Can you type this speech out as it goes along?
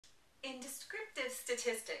In descriptive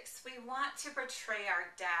statistics, we want to portray our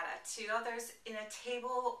data to others in a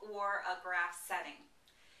table or a graph setting.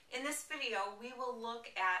 In this video, we will look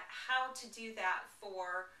at how to do that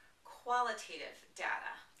for qualitative data.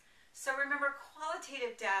 So remember,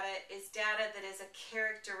 qualitative data is data that is a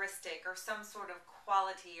characteristic or some sort of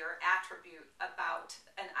quality or attribute about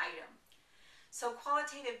an item. So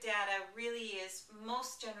qualitative data really is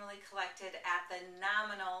most generally collected at the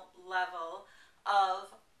nominal level of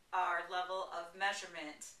our level of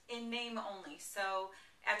measurement in name only. So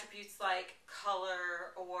attributes like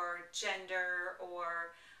color or gender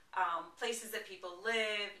or places that people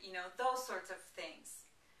live, those sorts of things.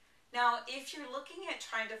 Now, if you're looking at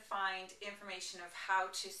trying to find information of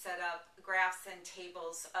how to set up graphs and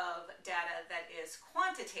tables of data that is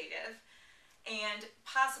quantitative, and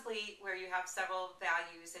possibly where you have several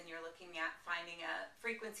values and you're looking at finding a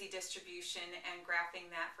frequency distribution and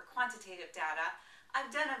graphing that for quantitative data,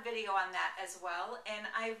 I've done a video on that as well, and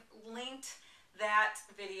I've linked that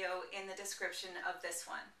video in the description of this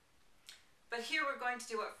one. But here we're going to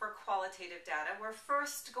do it for qualitative data. We're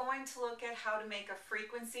first going to look at how to make a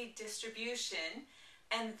frequency distribution,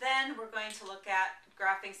 and then we're going to look at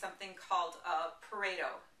graphing something called a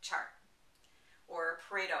Pareto chart or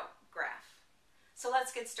Pareto graph. So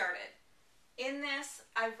let's get started. In this,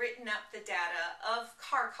 I've written up the data of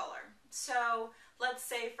car color. So let's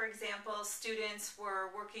say, for example, students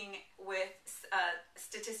were working with a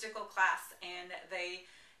statistical class and they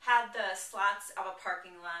had the slots of a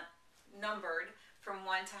parking lot numbered from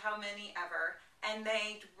 1 to how many ever, and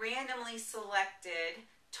they randomly selected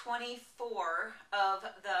 24 of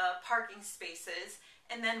the parking spaces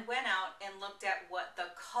and then went out and looked at what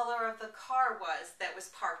the color of the car was that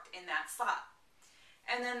was parked in that slot.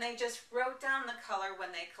 And then they just wrote down the color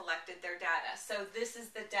when they collected their data. So this is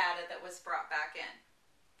the data that was brought back in.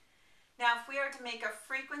 Now, if we are to make a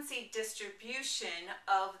frequency distribution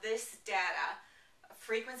of this data, a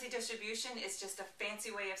frequency distribution is just a fancy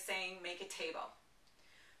way of saying make a table.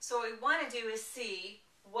 So what we want to do is see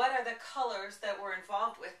what are the colors that were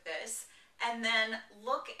involved with this, and then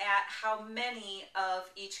look at how many of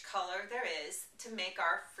each color there is to make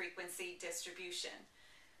our frequency distribution.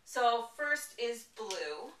 So first is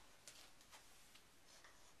blue,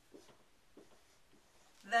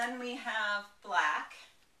 then we have black,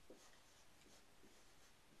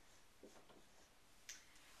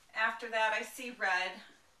 after that I see red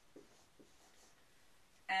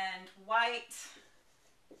and white,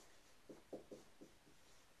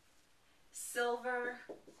 silver,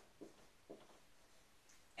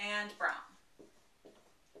 and brown.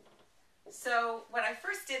 So what I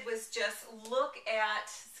first did was just look at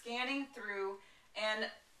scanning through and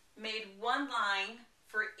made one line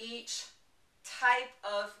for each type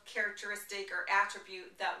of characteristic or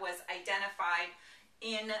attribute that was identified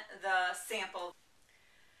in the sample.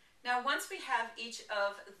 Now, once we have each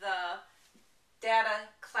of the data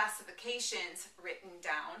classifications written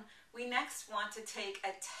down, we next want to take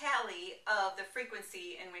a tally of the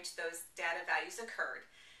frequency in which those data values occurred.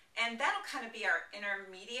 And that'll kind of be our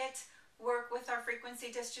intermediate work with our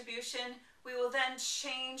frequency distribution. We will then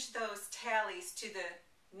change those tallies to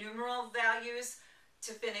the numeral values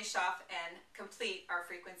to finish off and complete our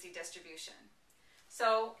frequency distribution.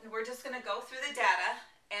 So we're just going to go through the data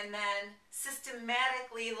and then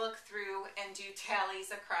systematically look through and do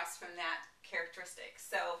tallies across from that characteristic.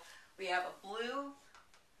 So we have a blue,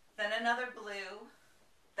 then another blue,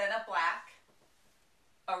 then a black,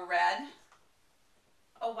 a red,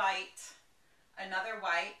 a white, another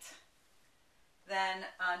white, then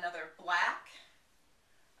another black,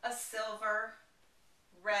 a silver,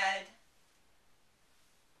 red,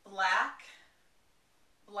 black,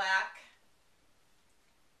 black,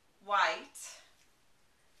 white,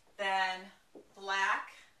 then black,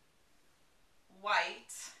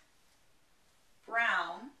 white,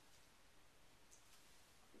 brown,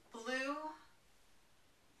 blue,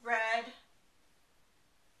 red,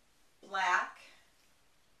 black,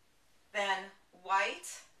 then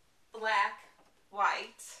white, black,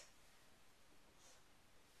 white,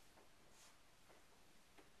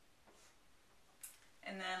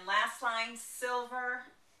 and then last line, silver,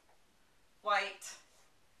 white,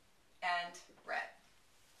 and red.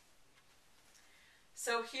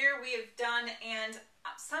 So here we have done, and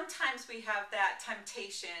sometimes we have that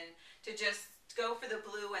temptation to just go for the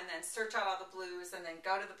blue and then search out all the blues and then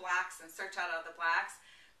go to the blacks and search out all the blacks.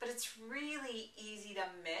 But it's really easy to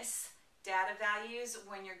miss data values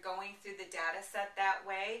when you're going through the data set that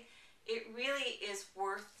way. It really is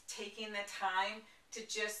worth taking the time to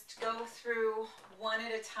just go through one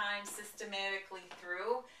at a time systematically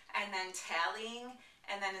through and then tallying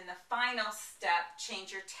And then in the final step,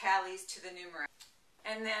 change your tallies to the numerator.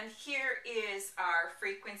 And then here is our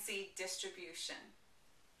frequency distribution.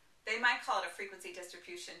 They might call it a frequency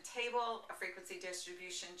distribution table, a frequency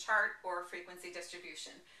distribution chart, or a frequency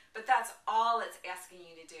distribution. But that's all it's asking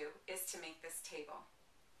you to do, is to make this table.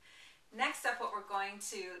 Next up, what we're going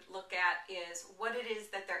to look at is what it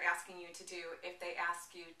is that they're asking you to do if they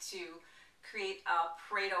ask you to create a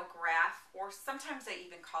Pareto graph, or sometimes they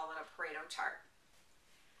even call it a Pareto chart.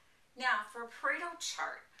 Now, for a Pareto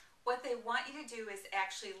chart, what they want you to do is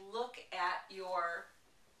actually look at your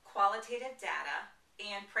qualitative data,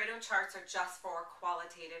 and Pareto charts are just for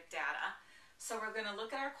qualitative data. So we're going to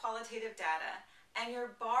look at our qualitative data, and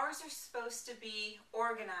your bars are supposed to be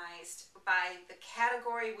organized by the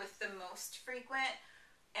category with the most frequent,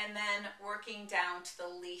 and then working down to the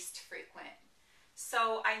least frequent.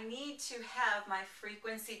 So I need to have my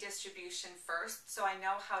frequency distribution first, so I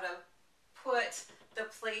know how to put the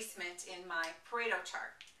placement in my Pareto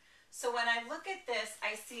chart. So when I look at this,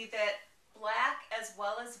 I see that black as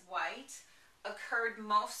well as white occurred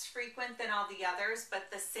most frequent than all the others, but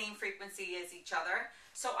the same frequency as each other.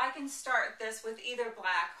 So I can start this with either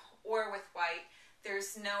black or with white.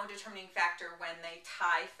 There's no determining factor when they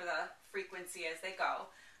tie for the frequency as they go.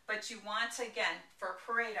 But you want to, again, for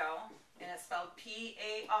Pareto, and it's spelled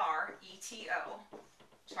P-A-R-E-T-O,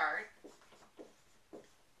 chart,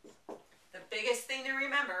 the biggest thing to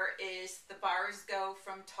remember is the bars go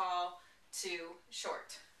from tall to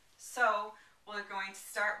short. So we're going to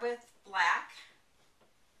start with black,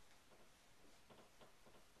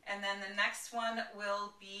 and then the next one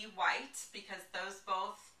will be white, because those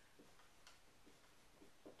both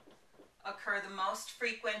occur the most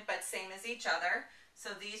frequent but same as each other. So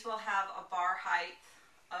these will have a bar height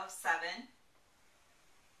of 7.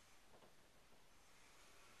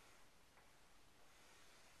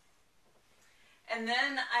 And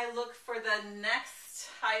then I look for the next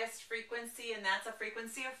highest frequency, and that's a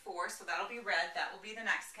frequency of 4, so that'll be red. That will be the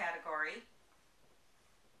next category.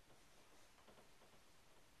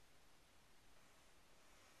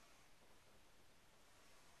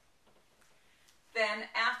 Then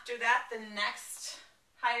after that, the next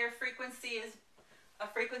higher frequency is a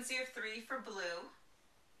frequency of 3 for blue.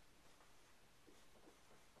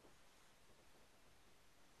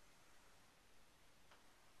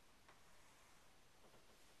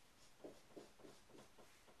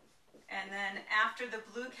 And then after the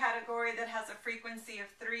blue category that has a frequency of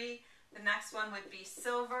 3, the next one would be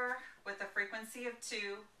silver with a frequency of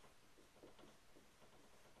 2.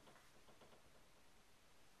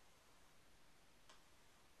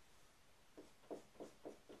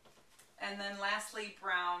 And then lastly,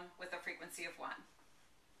 brown with a frequency of 1.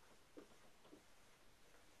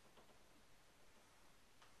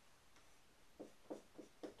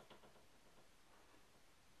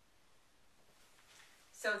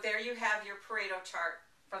 So there you have your Pareto chart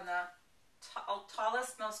from the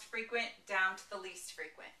tallest, most frequent down to the least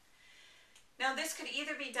frequent. Now this could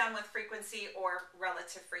either be done with frequency or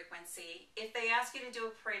relative frequency. If they ask you to do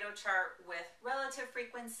a Pareto chart with relative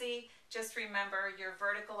frequency, just remember your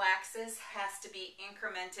vertical axis has to be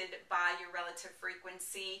incremented by your relative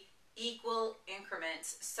frequency, equal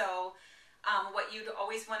increments. So what you'd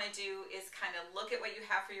always want to do is kind of look at what you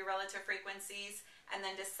have for your relative frequencies, and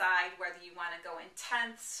then decide whether you want to go in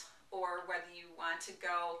tenths or whether you want to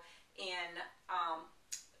go in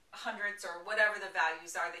hundreds or whatever the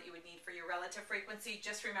values are that you would need for your relative frequency.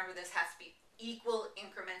 Just remember this has to be equal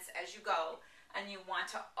increments as you go, and you want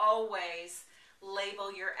to always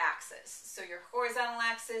label your axis. So your horizontal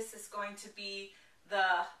axis is going to be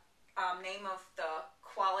the name of the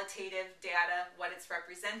qualitative data, what it's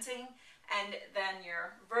representing, and then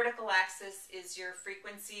your vertical axis is your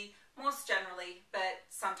frequency, most generally, but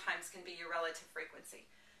sometimes can be your relative frequency.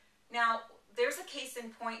 Now, there's a case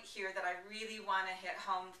in point here that I really want to hit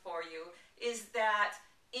home for you, is that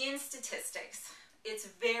in statistics, it's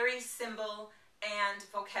very symbol and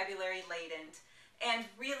vocabulary laden. And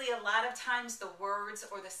really a lot of times the words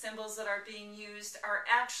or the symbols that are being used are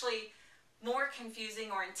actually more confusing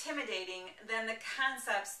or intimidating than the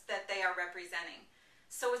concepts that they are representing.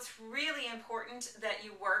 So it's really important that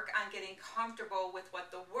you work on getting comfortable with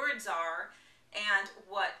what the words are and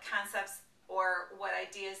what concepts or what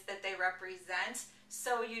ideas that they represent,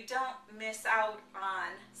 so you don't miss out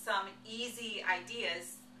on some easy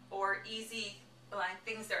ideas or easy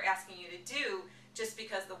things they're asking you to do just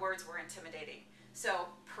because the words were intimidating. So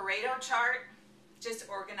Pareto chart, just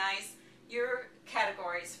organize your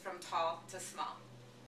categories from tall to small.